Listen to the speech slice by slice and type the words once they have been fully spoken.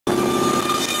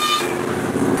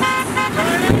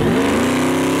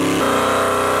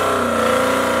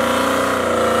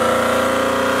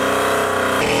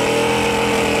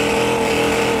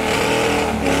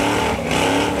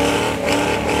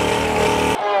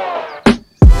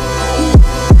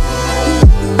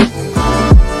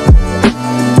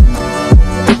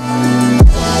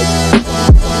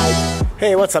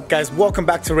what's up guys? Welcome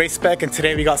back to Race Spec, and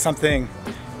today we got something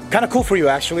kind of cool for you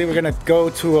actually. We're gonna go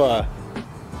to a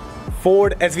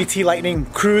Ford SVT Lightning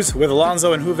cruise with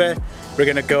Alonso and Juve. We're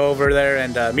gonna go over there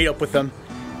and meet up with them.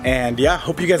 And yeah,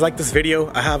 hope you guys like this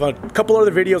video. I have a couple other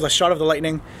videos I shot of the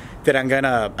Lightning that I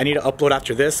need to upload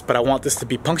after this, but I want this to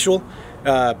be punctual.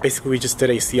 Basically we just did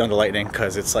AC on the Lightning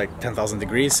because it's like 10,000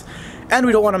 degrees and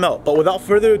we don't want to melt. But without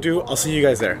further ado, I'll see you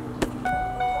guys there.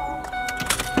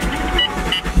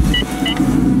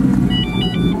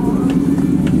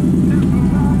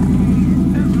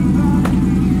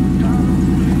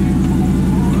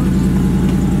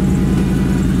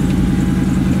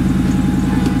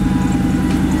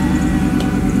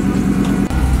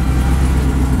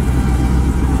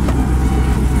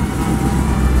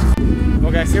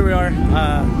 Here we are,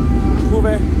 Juve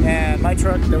and my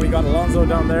truck. Then we got Alonso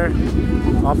down there,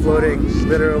 offloading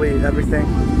literally everything.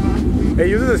 He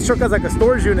uses this truck as like a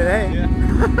storage unit, eh? Yeah.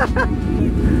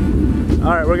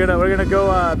 All right, we're gonna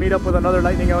go meet up with another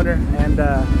Lightning owner and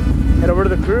head over to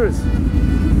the cruise.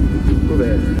 Juve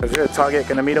is here at Target,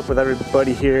 gonna meet up with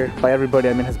everybody here. By everybody,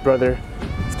 I mean his brother.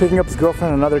 He's picking up his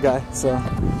girlfriend and another guy. So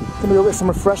gonna go get some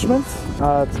refreshments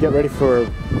to get ready for.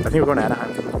 I think we're going to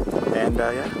Anaheim. And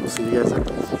yeah, we'll see you guys.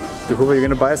 Dude, Juve, you're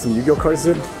gonna buy us some Yu-Gi-Oh cards,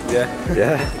 dude? Yeah.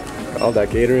 Yeah. All that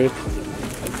Gatorade.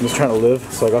 I'm just trying to live,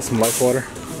 so I got some life water.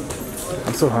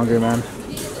 I'm so hungry, man.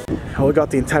 We got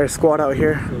the entire squad out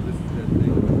here.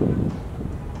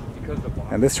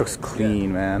 And this truck's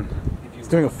clean, man. He's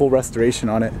doing a full restoration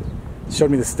on it. Showed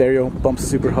me the stereo, bumps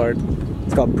super hard.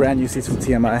 It's got brand new seats from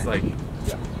TMI.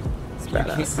 It's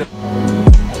badass.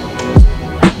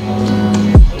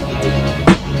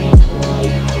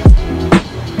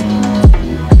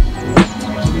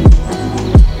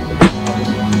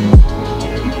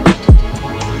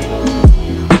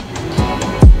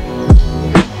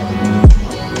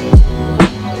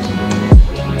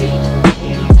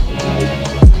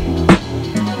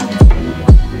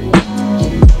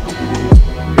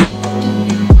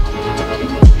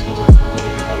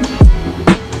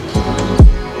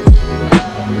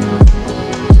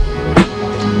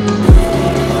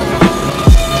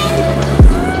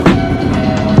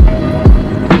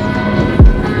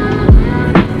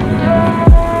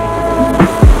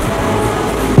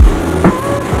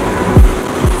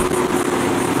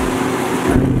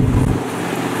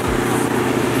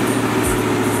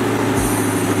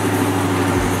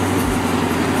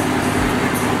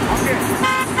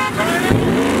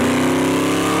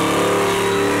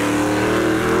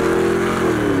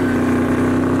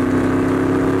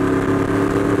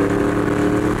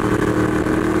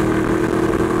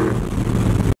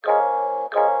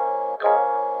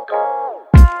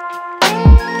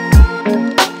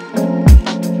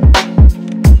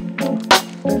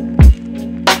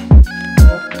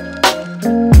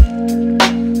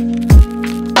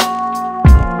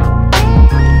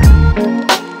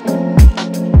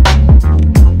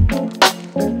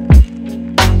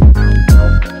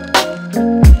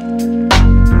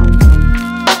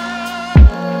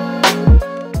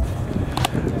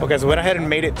 Okay, so we went ahead and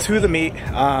made it to the meet.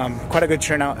 Quite a good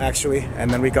turnout actually,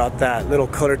 and then we got that little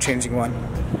color changing one.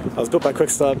 I was built by Quick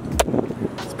Stop.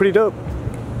 It's pretty dope.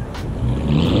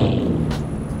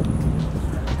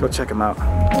 Go check them out.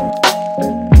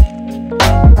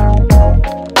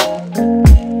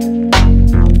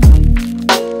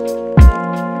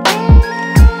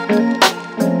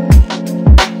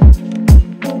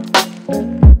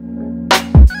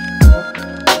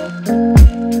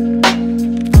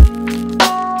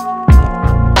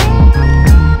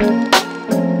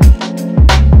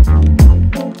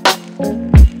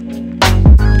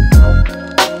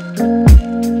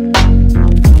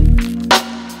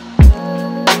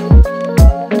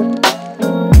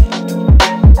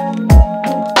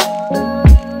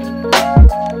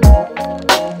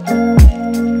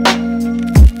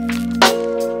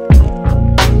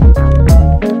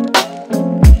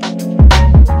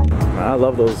 I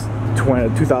love those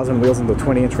 2000 wheels and the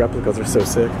 20-inch replicas are so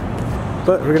sick.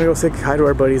 But we're gonna go say hi to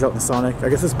our buddies out in Sonic. I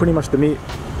guess it's pretty much the meet.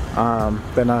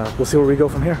 Then we'll see where we go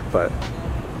from here. But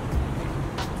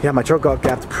yeah, my truck got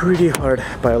gapped pretty hard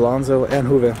by Alonso and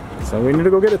Juve. So we need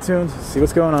to go get it tuned, see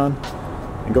what's going on,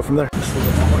 and go from there.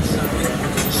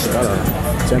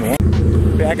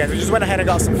 Yeah guys, we just went ahead and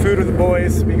got some food with the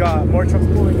boys. We got more trucks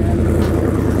pulling in.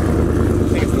 I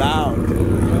think it's loud.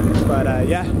 But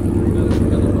yeah.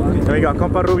 Then we got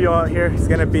Compa Rubio out here. He's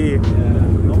gonna be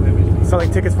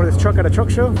selling tickets for this truck at a truck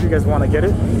show if you guys want to get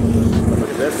it. Look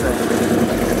at this thing.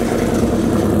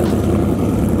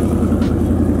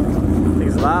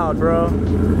 It's loud, bro.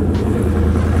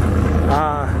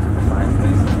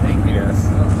 Thank you. Yes.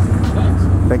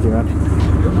 Thank you,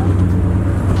 man.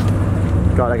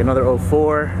 like another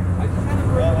 04.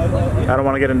 I don't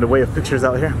want to get in the way of pictures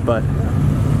out here, but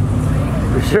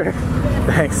for sure.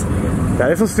 Thanks. Yeah,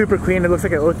 this one's super clean. It looks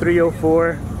like an 03,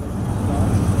 04.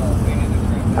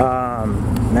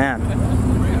 Man,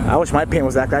 I wish my paint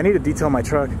was that good. I need to detail my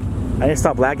truck. I need to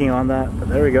stop lagging on that, but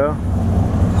there we go.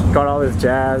 Got all this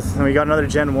jazz. And we got another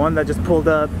Gen 1 that just pulled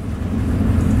up.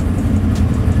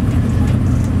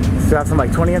 Still have some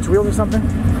like 20-inch wheels or something.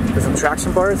 There's some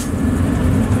traction bars.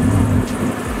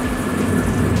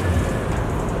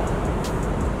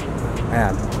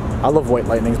 Man, I love white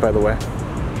Lightnings, by the way.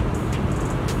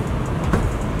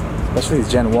 Especially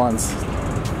these Gen 1s.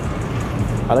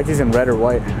 I like these in red or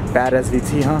white. Bad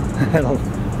SVT, huh?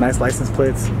 Nice license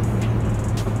plates.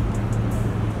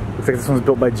 Looks like this one's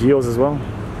built by Geo's as well.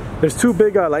 There's two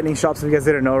big Lightning shops, if you guys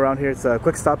didn't know, around here. It's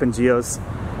Quick Stop and Geo's.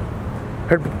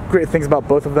 Heard great things about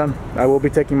both of them. I will be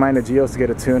taking mine to Geo's to get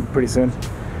a tune pretty soon.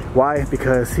 Why?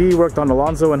 Because he worked on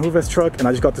Alonso and Juve's truck, and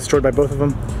I just got destroyed by both of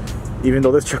them. Even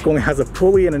though this truck only has a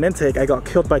pulley and an intake, I got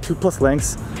killed by 2+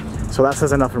 lengths. So that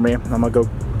says enough for me. I'm gonna go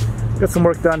get some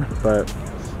work done, but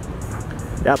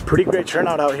yeah, pretty great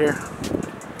turnout out here.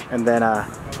 And then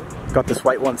got this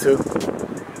white one too.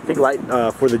 I think light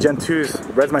for the Gen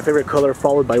 2s, red's my favorite color,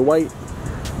 followed by white,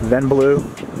 then blue,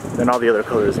 then all the other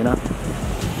colors, you know?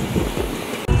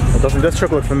 Well, doesn't this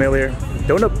truck look familiar?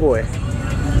 Donut Boy.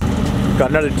 Got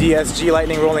another DSG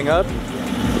Lightning rolling up.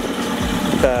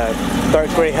 The dark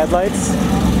gray headlights.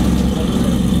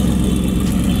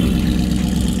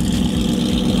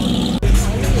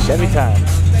 Chevy time.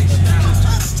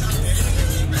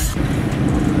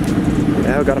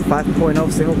 Yeah, we got a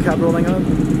 5.0 single cab rolling up.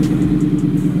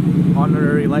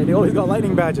 Honorary Lightning. Oh, he's got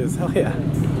Lightning badges. Hell yeah.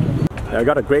 Yeah, I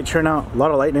got a great turnout. A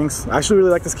lot of Lightnings. I actually really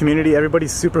like this community.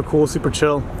 Everybody's super cool, super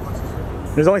chill.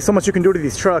 There's only so much you can do to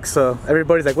these trucks, so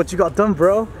everybody's like, what you got done,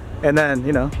 bro? And then,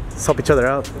 you know, just help each other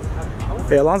out.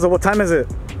 Hey, Alonso, what time is it?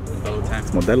 Modelo time.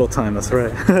 It's Modelo time, that's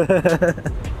right.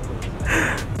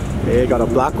 Hey, got a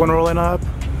black one rolling up.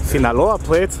 Sinaloa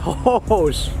plates. Oh,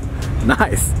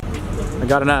 nice. We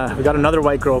got another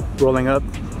white girl rolling up.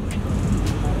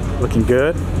 Looking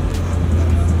good.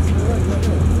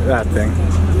 Look at that thing.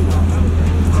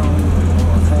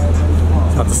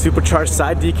 Got the supercharged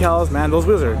side decals. Man, those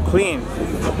wheels are clean.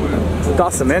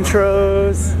 Got some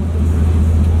intros.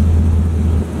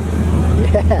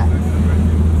 Yeah.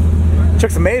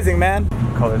 Truck's amazing, man.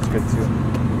 Color's good too.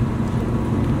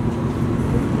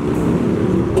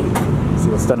 See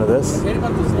what's done to this.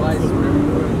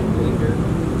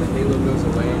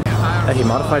 He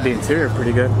modified the interior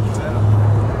pretty good.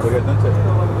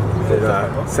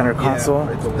 Center console,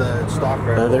 it's the stock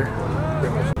leather.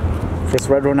 First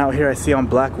red one out here I see on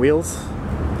black wheels.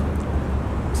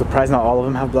 I'm surprised not all of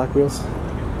them have black wheels.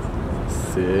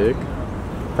 Sick.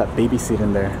 That baby seat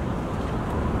in there.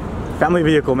 Family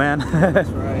vehicle, man. That's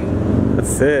right. That's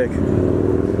sick.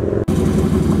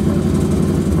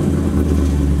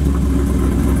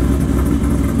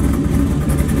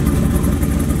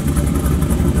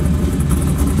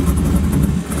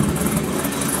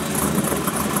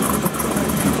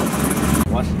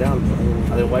 Wash it down.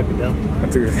 I didn't wipe it down.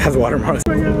 That dude has watermarks.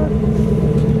 Oh my God.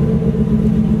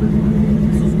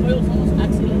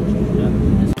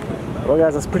 Well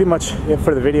guys, that's pretty much it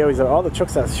for the video. These are all the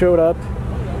trucks that showed up.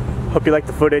 Hope you liked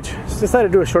the footage. Just decided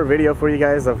to do a short video for you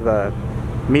guys of the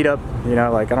meetup. You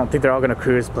know, like I don't think they're all gonna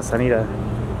cruise, plus I need to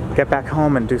get back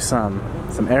home and do some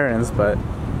errands, but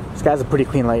this guy's a pretty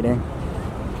clean Lightning.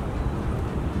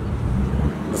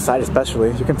 The side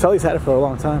especially. You can tell he's had it for a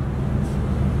long time.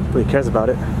 Really cares about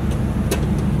it.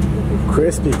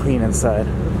 Crispy clean inside.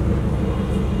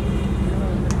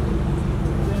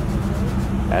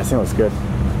 Yeah, this thing looks good.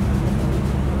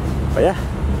 But yeah,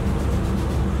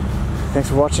 thanks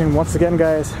for watching once again,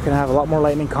 guys. I'm gonna have a lot more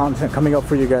Lightning content coming up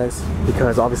for you guys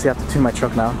because obviously I have to tune my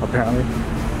truck now, apparently.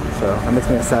 So that makes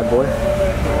me a sad boy.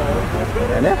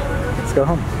 And yeah, let's go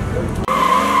home.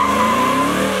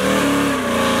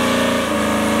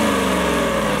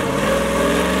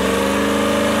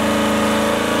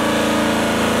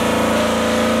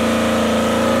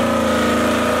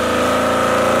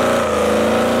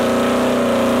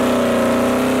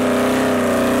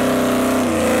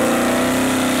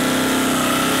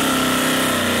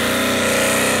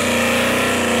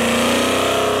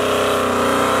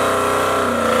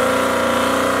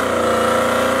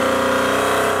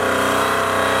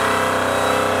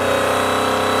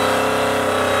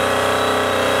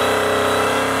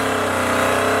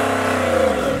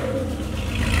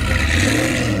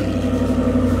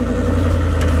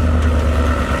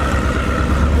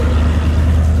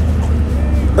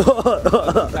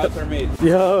 Are made.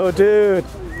 Yo, dude.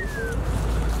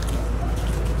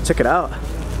 Check it out.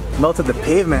 Melted the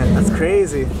pavement. That's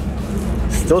crazy.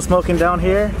 Still smoking down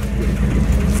here.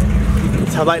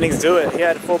 That's how Lightnings do it. He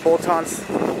had full bolt-ons,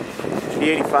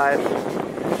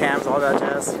 E85 cams, all that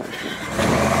jazz.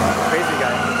 Crazy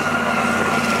guy.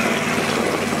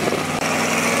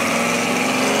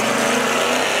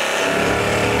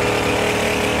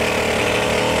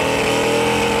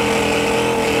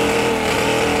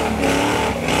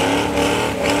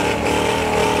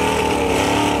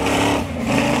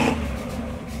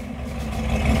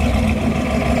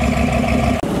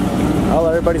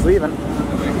 Everybody's leaving.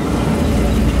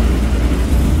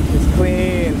 It's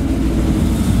clean.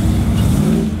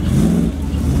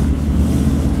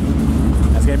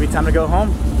 It's gonna be time to go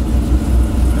home,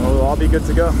 and we'll all be good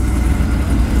to go.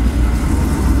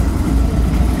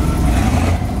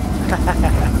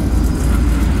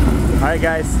 All right,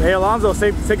 guys. Hey, Alonzo,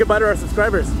 say goodbye to our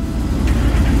subscribers.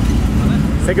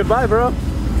 Say goodbye, bro.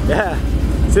 Yeah.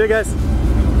 See you guys.